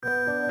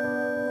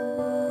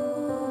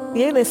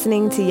You're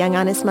listening to Young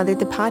Honest Mother,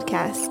 the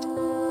podcast.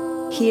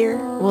 Here,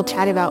 we'll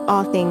chat about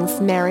all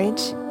things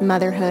marriage,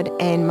 motherhood,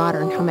 and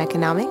modern home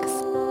economics,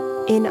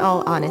 in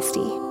all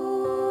honesty.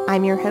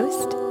 I'm your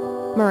host,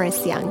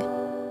 Maurice Young.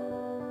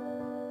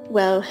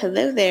 Well,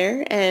 hello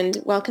there,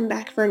 and welcome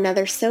back for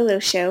another solo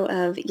show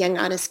of Young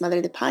Honest Mother,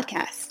 the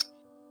podcast.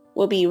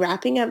 We'll be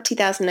wrapping up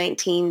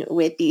 2019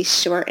 with these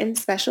short and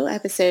special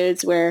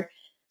episodes where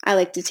I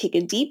like to take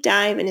a deep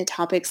dive into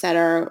topics that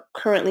are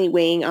currently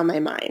weighing on my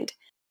mind.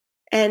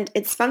 And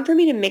it's fun for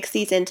me to mix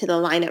these into the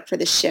lineup for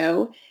the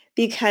show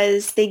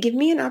because they give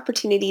me an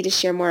opportunity to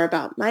share more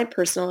about my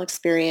personal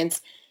experience,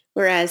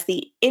 whereas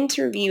the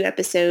interview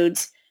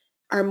episodes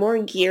are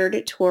more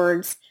geared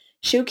towards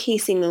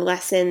showcasing the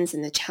lessons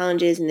and the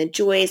challenges and the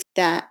joys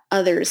that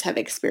others have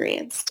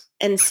experienced.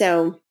 And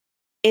so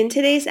in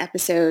today's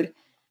episode,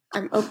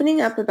 I'm opening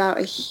up about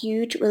a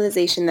huge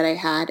realization that I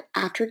had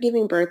after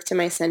giving birth to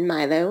my son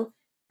Milo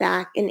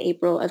back in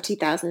April of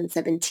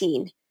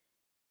 2017.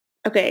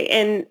 Okay,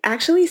 and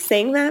actually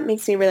saying that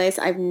makes me realize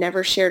I've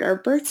never shared our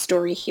birth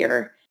story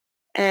here.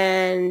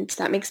 And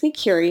that makes me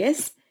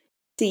curious.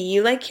 Do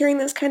you like hearing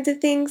those kinds of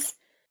things?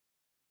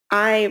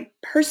 I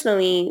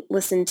personally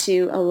listened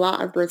to a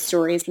lot of birth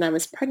stories when I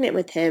was pregnant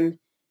with him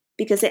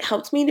because it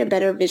helped me to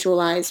better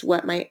visualize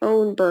what my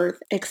own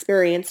birth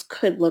experience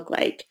could look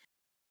like.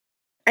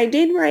 I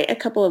did write a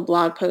couple of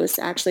blog posts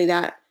actually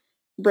that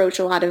broach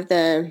a lot of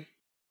the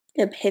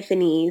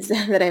epiphanies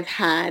that I've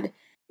had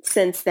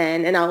since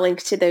then, and I'll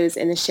link to those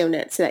in the show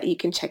notes so that you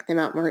can check them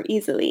out more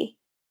easily.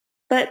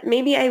 But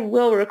maybe I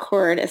will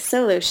record a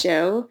solo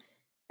show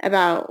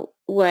about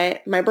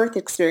what my birth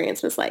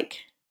experience was like.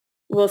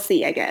 We'll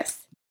see, I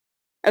guess.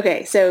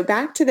 Okay, so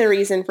back to the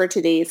reason for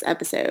today's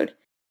episode.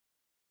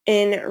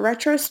 In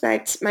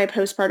retrospect, my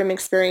postpartum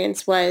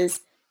experience was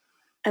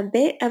a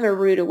bit of a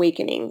rude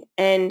awakening,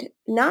 and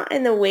not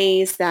in the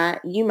ways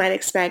that you might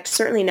expect,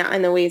 certainly not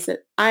in the ways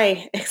that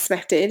I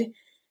expected.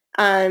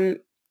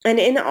 And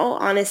in all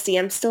honesty,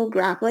 I'm still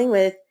grappling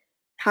with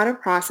how to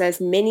process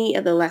many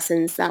of the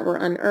lessons that were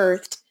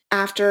unearthed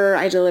after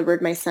I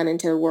delivered my son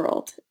into the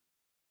world.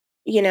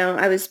 You know,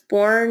 I was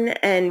born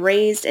and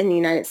raised in the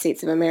United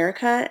States of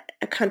America,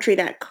 a country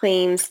that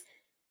claims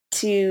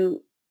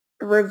to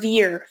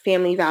revere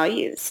family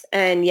values.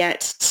 And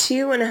yet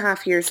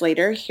 2.5 years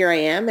later, here I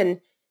am,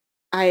 and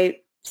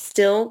I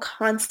still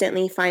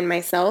constantly find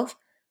myself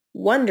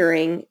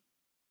wondering,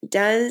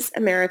 does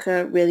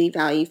America really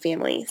value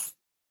families?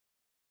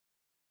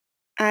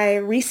 I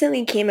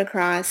recently came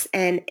across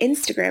an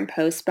Instagram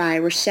post by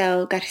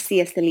Rochelle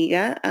Garcia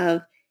Saliga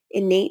of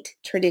Innate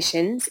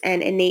Traditions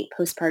and Innate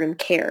Postpartum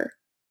Care.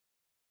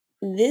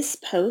 This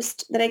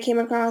post that I came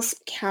across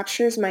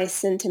captures my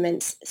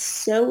sentiments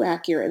so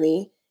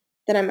accurately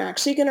that I'm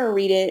actually going to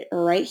read it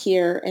right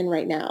here and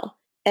right now.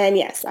 And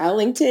yes, I'll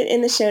link to it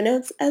in the show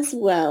notes as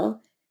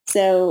well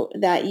so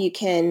that you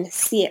can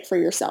see it for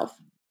yourself.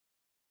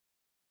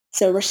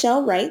 So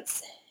Rochelle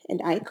writes, and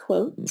I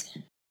quote,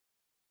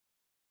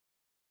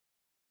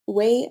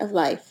 "Way of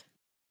life.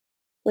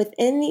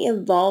 Within the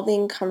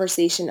evolving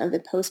conversation of the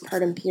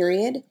postpartum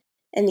period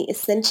and the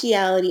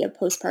essentiality of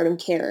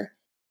postpartum care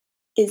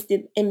is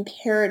the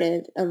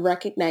imperative of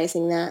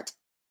recognizing that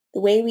the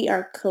way we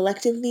are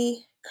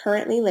collectively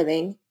currently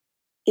living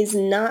is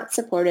not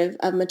supportive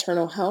of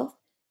maternal health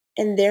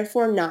and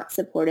therefore not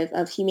supportive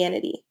of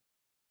humanity.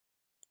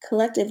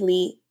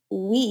 Collectively,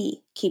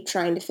 we keep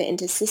trying to fit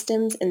into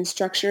systems and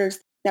structures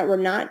that were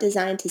not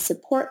designed to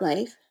support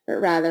life, but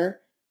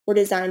rather were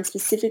designed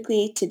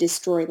specifically to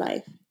destroy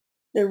life.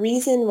 The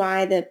reason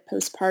why the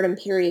postpartum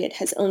period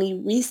has only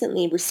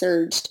recently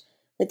resurged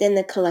within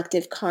the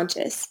collective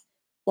conscious,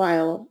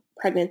 while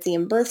pregnancy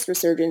and birth's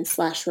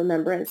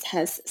resurgence/remembrance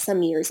has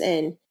some years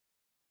in,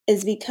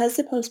 is because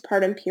the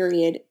postpartum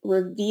period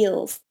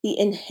reveals the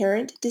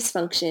inherent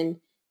dysfunction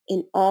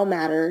in all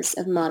matters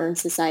of modern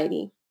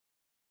society.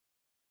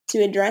 To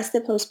address the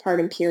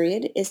postpartum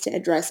period is to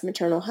address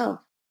maternal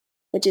health,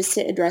 which is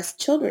to address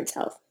children's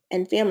health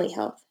and family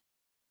health.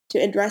 To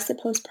address the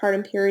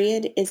postpartum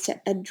period is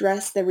to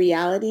address the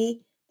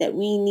reality that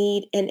we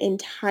need an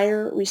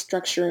entire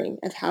restructuring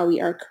of how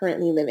we are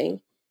currently living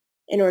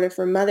in order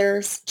for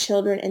mothers,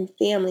 children, and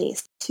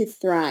families to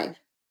thrive.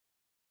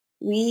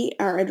 We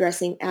are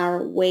addressing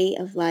our way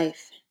of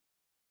life.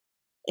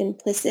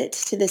 Implicit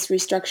to this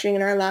restructuring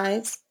in our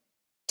lives,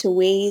 to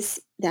ways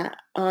that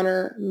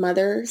honor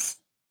mothers,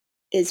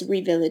 is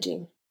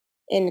revillaging."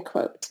 End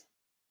quote.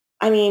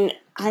 I mean,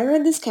 I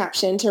read this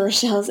caption to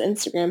Rochelle's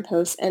Instagram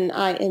post and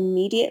I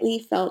immediately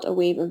felt a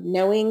wave of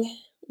knowing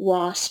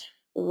wash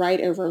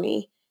right over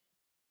me.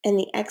 And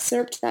the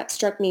excerpt that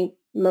struck me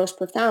most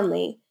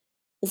profoundly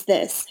was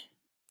this,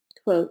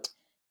 quote,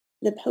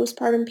 "The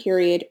postpartum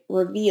period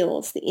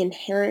reveals the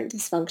inherent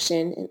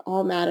dysfunction in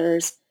all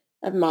matters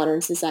of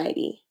modern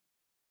society."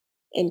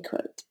 End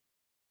quote.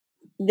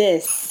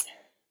 This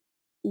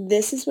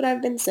is what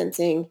I've been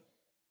sensing.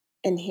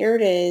 And here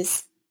it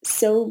is,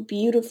 so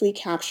beautifully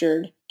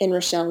captured in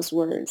Rochelle's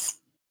words.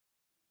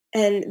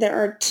 And there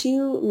are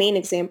two main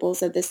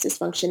examples of this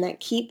dysfunction that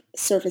keep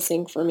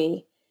surfacing for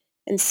me.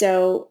 And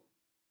so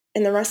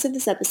in the rest of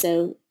this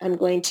episode, I'm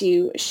going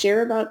to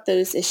share about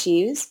those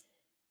issues,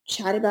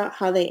 chat about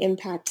how they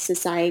impact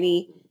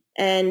society,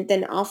 and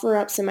then offer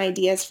up some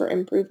ideas for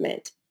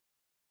improvement.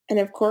 And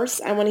of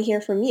course, I want to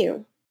hear from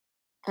you.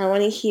 I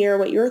want to hear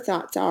what your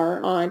thoughts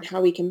are on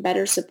how we can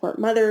better support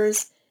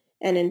mothers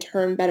and in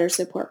turn better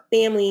support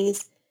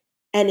families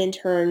and in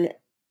turn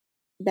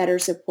better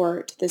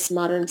support this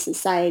modern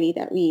society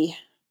that we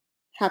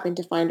happen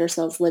to find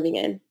ourselves living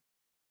in.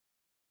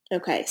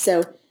 Okay,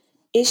 so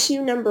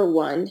issue number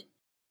one.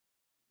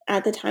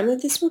 At the time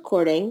of this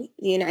recording,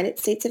 the United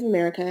States of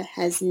America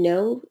has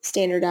no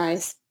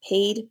standardized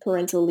paid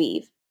parental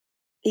leave.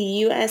 The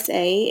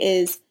USA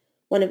is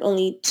one of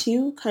only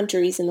 2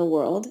 countries in the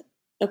world,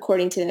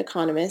 according to The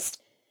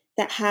Economist,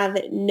 that have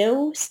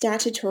no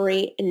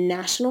statutory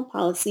national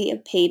policy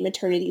of paid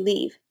maternity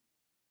leave.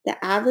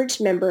 The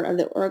average member of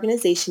the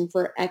Organization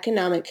for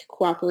Economic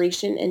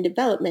Cooperation and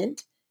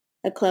Development,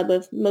 a club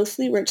of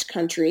mostly rich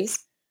countries,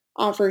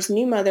 offers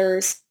new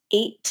mothers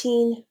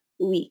 18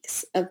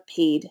 weeks of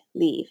paid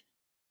leave.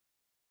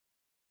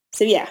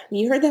 So yeah,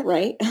 you heard that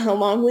right.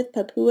 Along with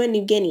Papua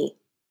New Guinea,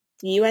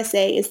 the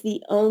USA is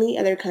the only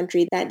other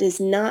country that does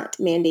not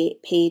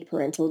mandate paid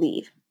parental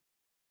leave.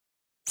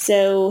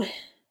 So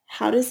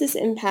how does this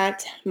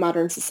impact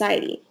modern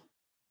society?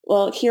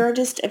 Well, here are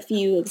just a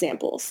few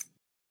examples.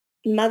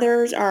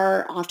 Mothers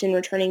are often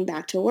returning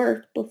back to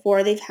work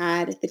before they've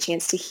had the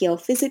chance to heal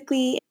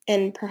physically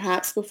and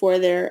perhaps before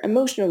they're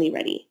emotionally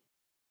ready.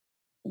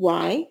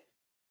 Why?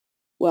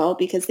 Well,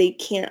 because they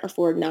can't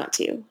afford not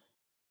to.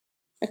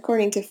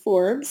 According to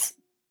Forbes,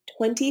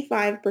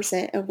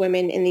 25% of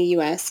women in the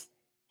U.S.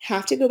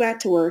 have to go back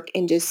to work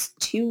in just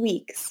 2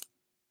 weeks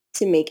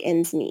to make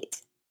ends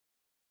meet.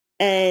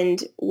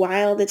 And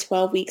while the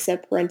 12 weeks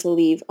of parental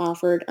leave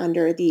offered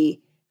under the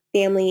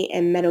Family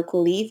and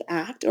Medical Leave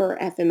Act, or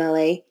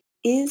FMLA,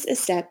 is a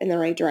step in the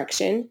right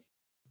direction,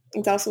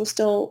 it's also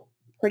still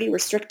pretty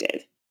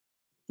restrictive.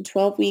 The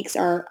 12 weeks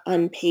are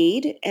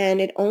unpaid, and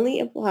it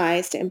only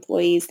applies to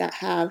employees that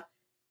have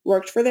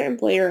worked for their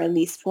employer at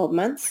least 12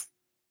 months,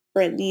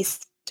 for at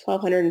least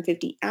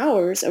 1,250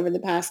 hours over the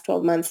past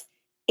 12 months,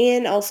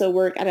 and also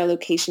work at a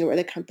location where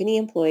the company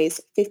employs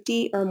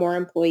 50 or more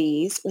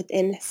employees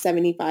within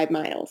 75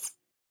 miles.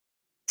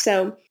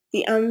 So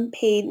the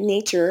unpaid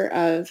nature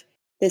of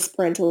this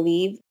parental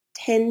leave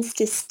tends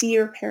to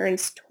steer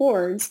parents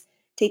towards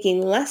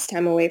taking less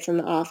time away from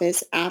the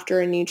office after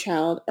a new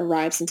child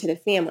arrives into the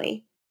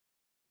family.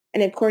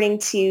 And according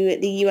to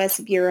the U.S.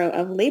 Bureau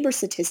of Labor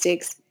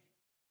Statistics,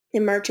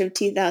 in March of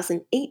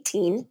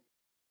 2018,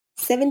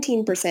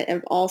 17%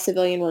 of all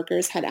civilian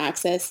workers had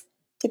access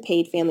to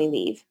paid family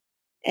leave,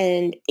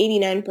 and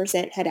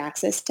 89% had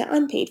access to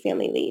unpaid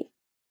family leave.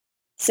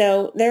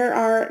 So there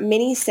are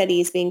many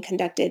studies being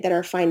conducted that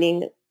are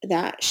finding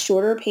that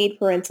shorter paid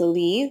parental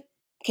leave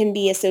can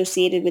be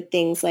associated with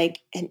things like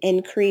an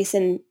increase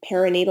in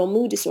perinatal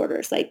mood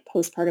disorders like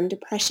postpartum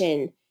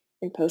depression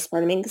and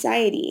postpartum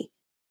anxiety.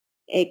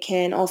 It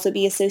can also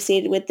be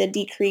associated with the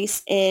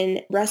decrease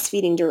in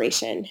breastfeeding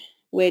duration,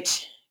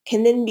 which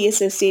can then be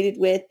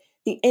associated with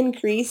the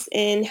increase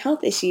in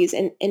health issues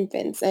in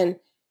infants and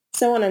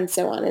so on and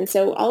so on. And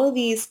so all of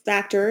these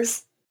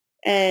factors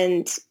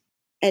and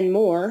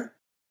more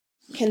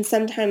can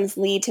sometimes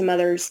lead to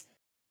mothers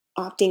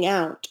opting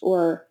out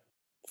or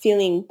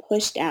feeling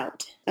pushed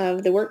out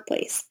of the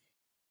workplace.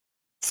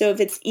 So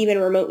if it's even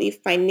remotely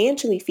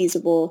financially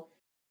feasible,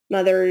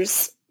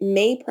 mothers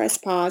may press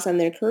pause on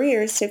their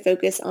careers to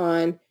focus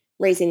on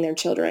raising their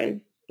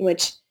children,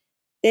 which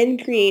then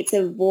creates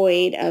a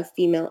void of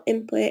female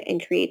input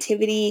and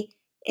creativity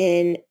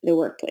in the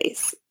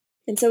workplace.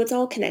 And so it's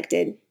all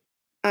connected.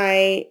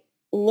 I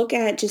look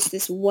at just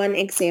this one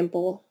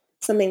example,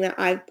 something that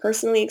I've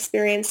personally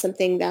experienced,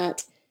 something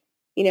that,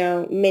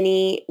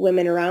 many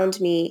women around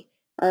me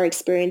are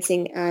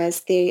experiencing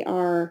as they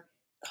are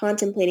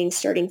contemplating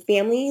starting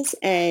families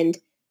and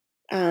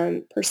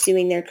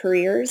pursuing their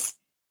careers.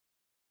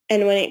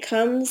 And when it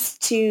comes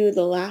to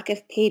the lack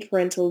of paid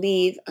parental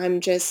leave,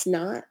 I'm just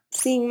not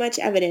seeing much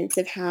evidence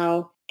of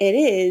how it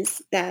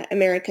is that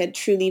America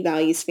truly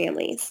values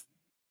families.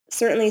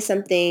 Certainly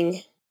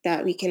something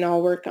that we can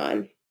all work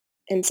on.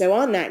 And so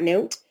on that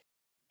note,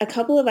 a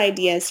couple of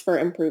ideas for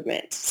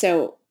improvement.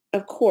 So,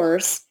 of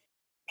course,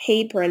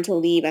 paid parental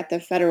leave at the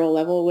federal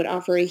level would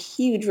offer a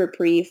huge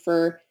reprieve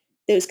for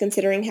those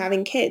considering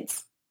having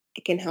kids.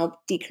 It can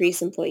help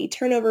decrease employee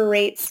turnover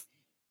rates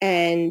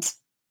and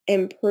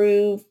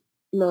improve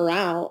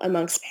morale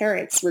amongst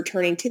parents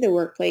returning to the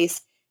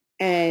workplace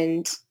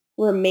and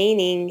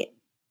remaining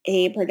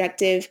a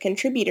productive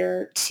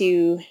contributor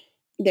to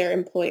their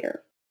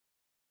employer.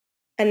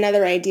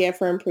 Another idea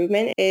for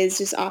improvement is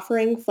just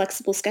offering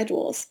flexible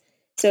schedules.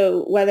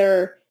 So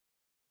whether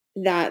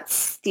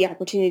that's the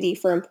opportunity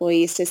for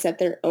employees to set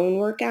their own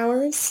work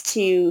hours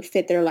to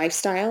fit their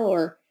lifestyle,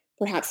 or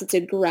perhaps it's a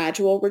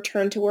gradual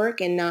return to work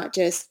and not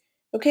just,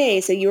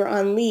 okay, so you were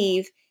on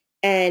leave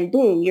and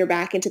boom, you're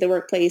back into the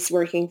workplace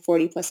working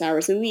 40 plus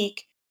hours a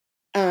week.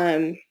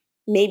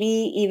 Maybe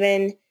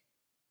even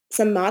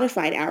some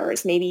modified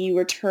hours. Maybe you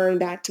return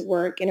back to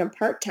work in a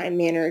part-time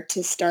manner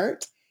to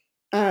start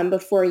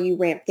before you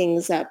ramp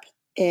things up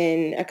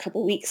in a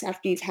couple weeks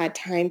after you've had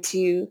time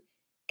to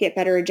get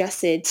better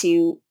adjusted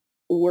to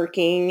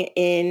working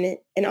in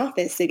an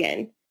office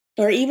again,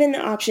 or even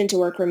the option to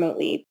work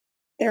remotely.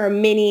 There are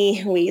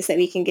many ways that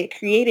we can get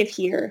creative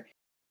here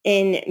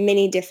in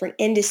many different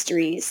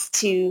industries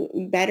to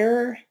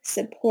better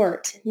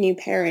support new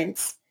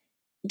parents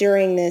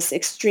during this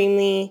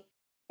extremely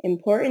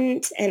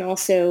important and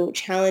also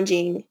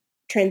challenging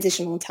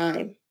transitional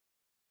time.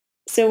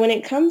 So when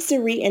it comes to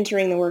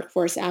re-entering the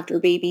workforce after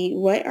baby,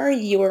 what are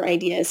your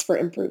ideas for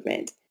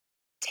improvement?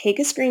 Take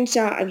a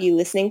screenshot of you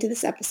listening to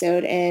this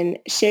episode and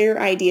share your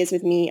ideas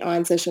with me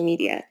on social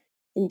media.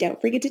 And don't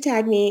forget to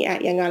tag me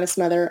at Young Honest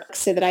Mother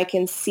so that I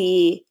can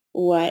see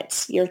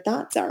what your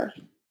thoughts are.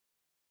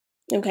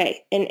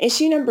 Okay, and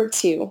issue number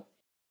 2.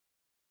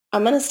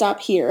 I'm going to stop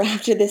here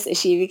after this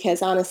issue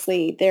because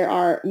honestly, there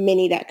are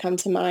many that come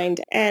to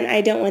mind and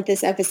I don't want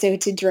this episode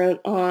to drone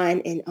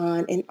on and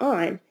on and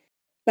on.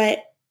 But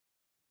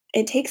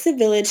it takes a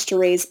village to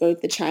raise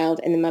both the child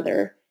and the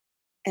mother.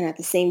 And at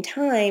the same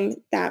time,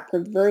 that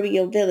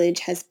proverbial village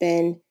has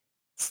been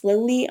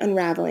slowly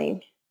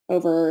unraveling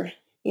over,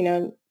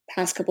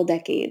 past couple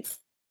decades.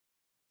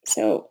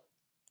 So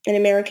in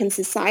American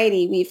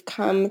society, we've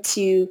come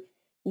to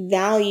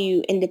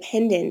value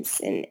independence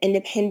and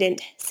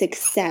independent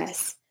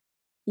success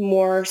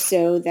more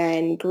so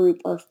than group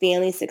or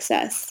family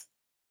success.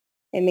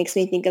 It makes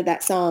me think of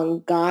that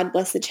song, God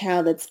Bless the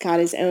Child That's Got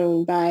His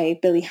Own by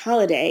Billie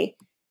Holiday.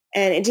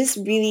 And it just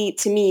really,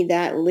 to me,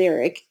 that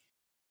lyric,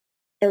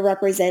 it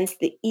represents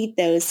the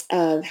ethos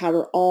of how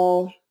we're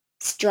all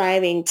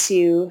striving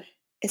to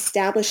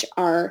establish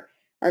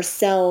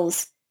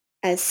ourselves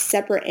as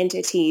separate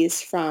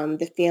entities from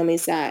the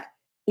families that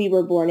we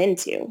were born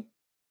into.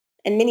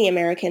 And many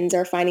Americans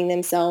are finding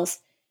themselves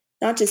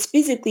not just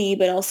physically,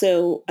 but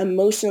also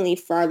emotionally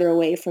farther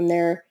away from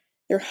their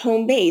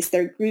home base,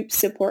 their group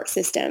support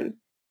system.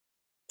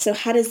 So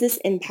how does this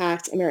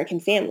impact American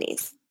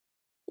families?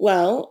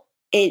 Well,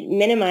 it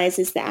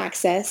minimizes the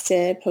access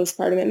to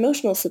postpartum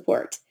emotional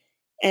support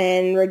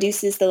and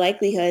reduces the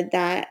likelihood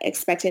that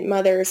expectant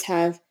mothers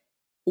have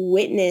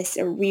witnessed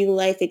a real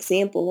life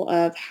example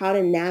of how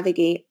to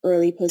navigate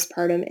early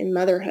postpartum and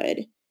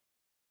motherhood.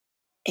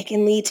 It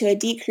can lead to a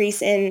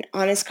decrease in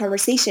honest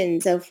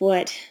conversations of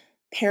what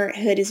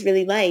parenthood is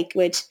really like,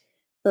 which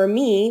for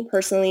me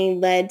personally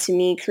led to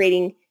me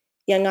creating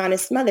Young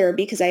Honest Mother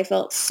because I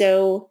felt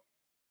so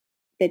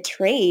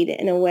betrayed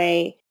in a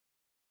way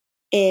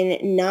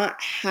in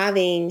not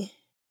having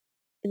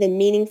the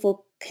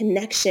meaningful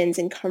connections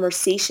and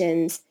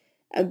conversations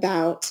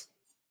about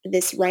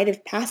this rite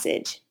of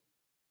passage.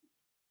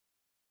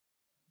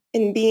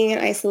 And being in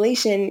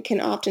isolation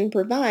can often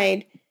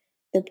provide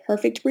the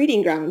perfect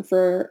breeding ground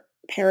for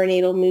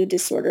perinatal mood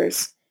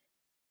disorders.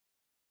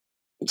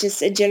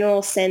 Just a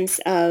general sense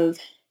of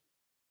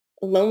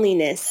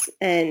loneliness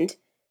and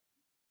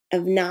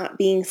of not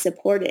being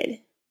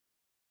supported.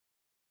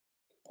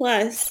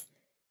 Plus,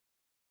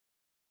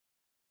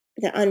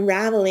 the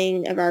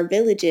unraveling of our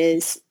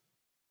villages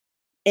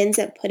ends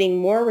up putting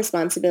more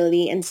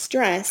responsibility and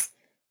stress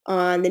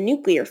on the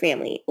nuclear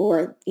family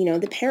or,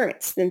 the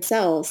parents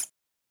themselves.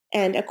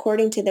 And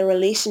according to the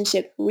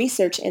Relationship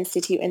Research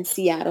Institute in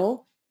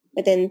Seattle,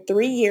 within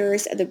 3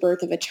 years of the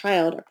birth of a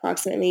child,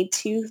 approximately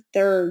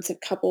 2/3 of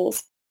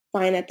couples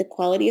find that the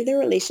quality of their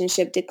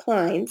relationship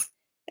declines.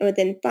 And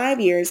within 5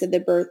 years of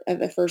the birth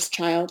of a first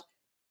child,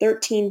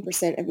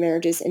 13% of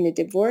marriages ended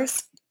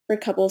divorce for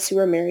couples who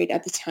were married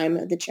at the time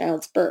of the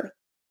child's birth.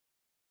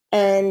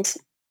 And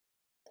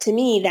to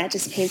me, that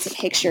just paints a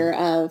picture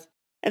of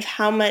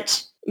how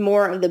much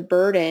more of the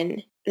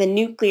burden the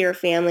nuclear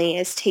family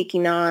is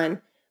taking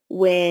on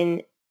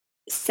when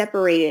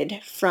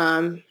separated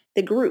from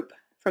the group,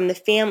 from the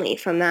family,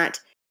 from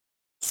that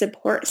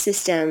support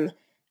system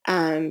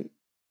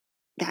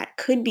that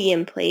could be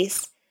in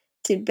place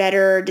to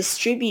better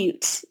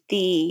distribute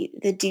the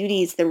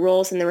duties, the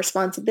roles, and the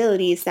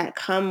responsibilities that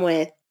come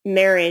with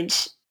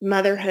marriage,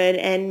 motherhood,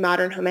 and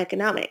modern home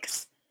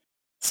economics.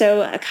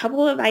 So a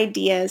couple of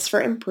ideas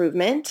for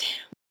improvement.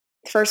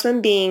 The first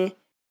one being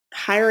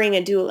hiring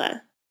a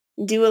doula.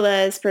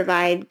 Doulas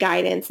provide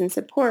guidance and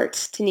support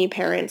to new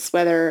parents,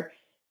 whether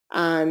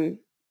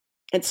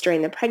it's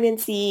during the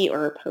pregnancy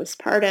or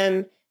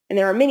postpartum. And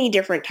there are many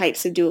different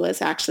types of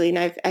doulas, actually. And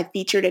I've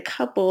featured a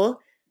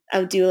couple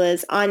of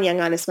doulas on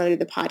Young Honest Mother,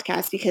 the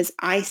podcast, because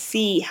I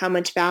see how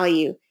much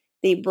value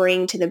they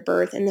bring to the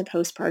birth and the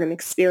postpartum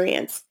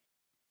experience.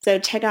 So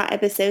check out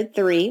episode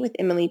 3 with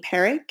Emily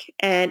Perrick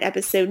and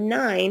episode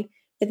 9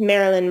 with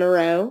Marilyn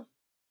Moreau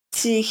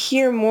to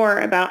hear more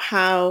about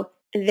how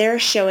they're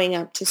showing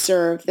up to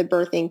serve the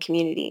birthing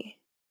community.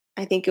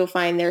 I think you'll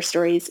find their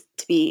stories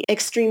to be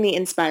extremely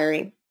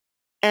inspiring.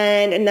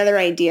 And another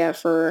idea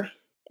for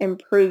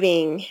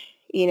improving,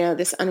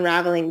 this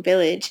unraveling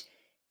village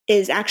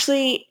is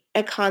actually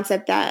a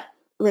concept that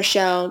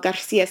Rochelle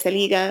Garcia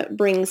Saliga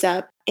brings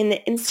up in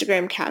the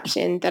Instagram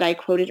caption that I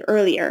quoted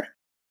earlier.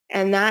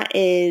 and that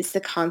is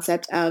the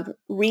concept of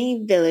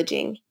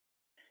revillaging.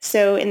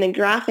 So in the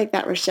graphic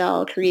that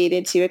Rochelle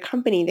created to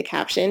accompany the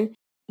caption,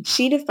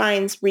 she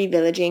defines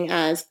revillaging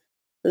as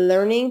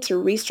learning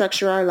to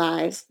restructure our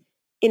lives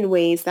in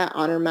ways that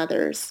honor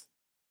mothers.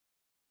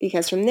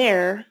 Because from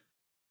there,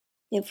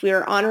 if we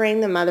are honoring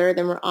the mother,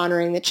 then we're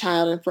honoring the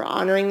child. And if we're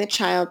honoring the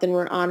child, then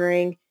we're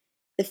honoring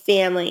the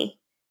family.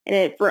 And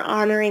if we're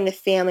honoring the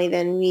family,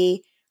 then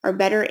we are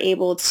better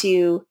able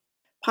to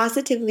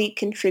positively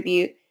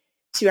contribute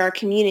to our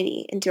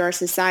community and to our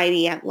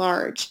society at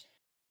large.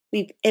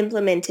 We've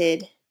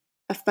implemented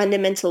a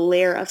fundamental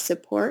layer of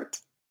support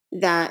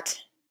that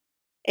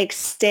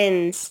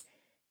extends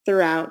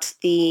throughout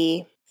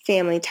the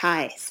family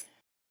ties.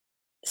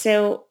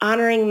 So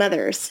honoring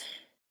mothers.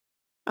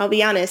 I'll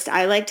be honest,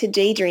 I like to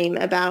daydream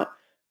about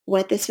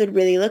what this would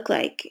really look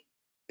like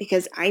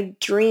because I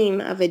dream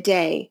of a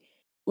day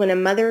when a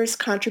mother's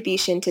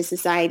contribution to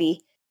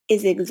society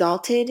is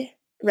exalted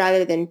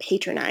rather than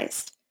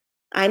patronized.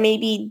 I may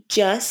be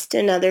just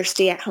another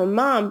stay-at-home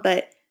mom,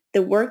 but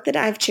the work that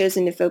I've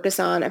chosen to focus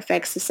on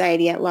affects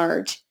society at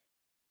large,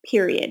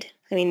 period.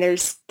 I mean,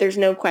 there's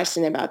no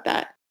question about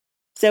that.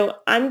 So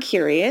I'm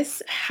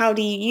curious, how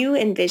do you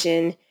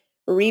envision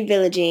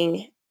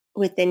revillaging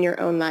within your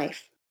own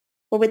life?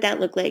 What would that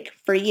look like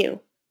for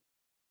you?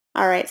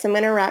 All right, so I'm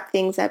going to wrap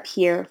things up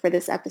here for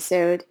this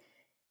episode.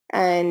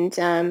 And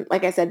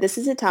like I said, this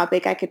is a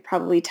topic I could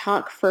probably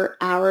talk for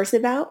hours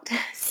about.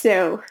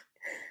 So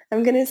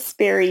I'm going to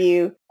spare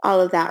you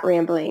all of that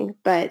rambling.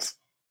 But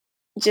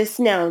just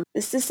know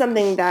this is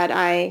something that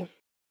I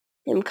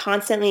am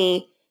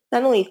constantly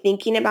not only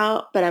thinking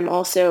about, but I'm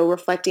also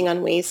reflecting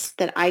on ways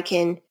that I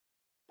can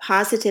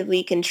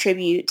positively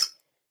contribute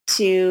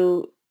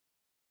to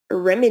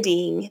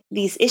remedying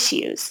these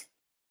issues,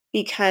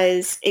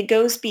 because it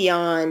goes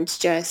beyond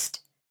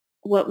just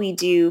what we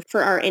do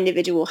for our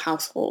individual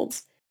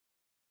households.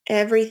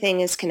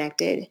 Everything is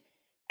connected,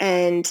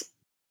 and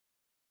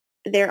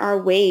there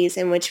are ways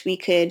in which we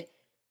could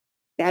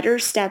better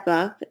step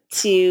up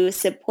to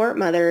support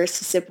mothers,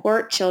 to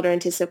support children,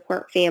 to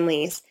support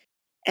families.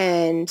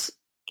 And,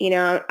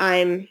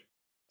 I'm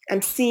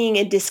seeing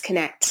a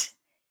disconnect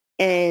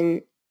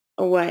in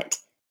what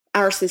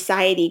our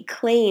society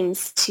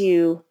claims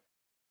to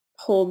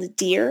hold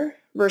dear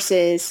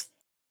versus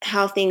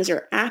how things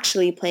are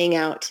actually playing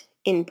out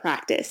in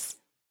practice.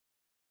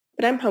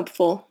 But I'm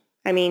hopeful.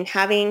 I mean,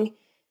 having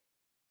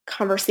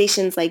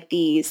conversations like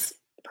these,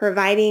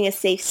 providing a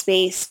safe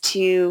space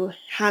to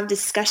have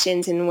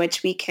discussions in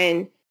which we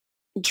can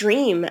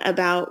dream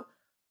about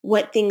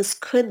what things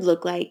could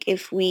look like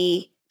if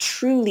we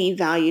truly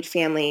valued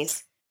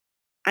families.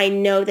 I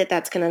know that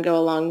that's going to go a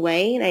long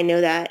way. And I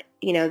know that,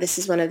 this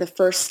is one of the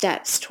first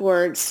steps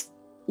towards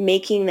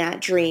making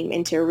that dream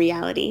into a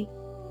reality.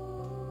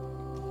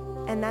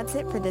 And that's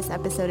it for this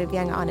episode of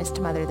Young Honest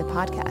Mother, the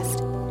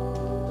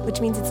podcast, which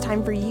means it's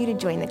time for you to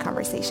join the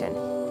conversation.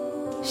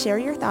 Share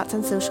your thoughts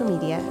on social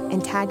media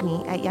and tag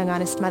me at Young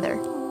Honest Mother.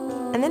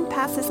 And then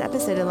pass this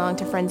episode along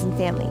to friends and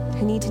family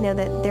who need to know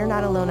that they're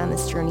not alone on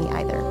this journey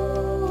either.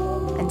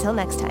 Until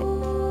next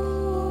time,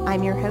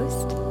 I'm your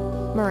host,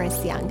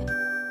 Maurice Young.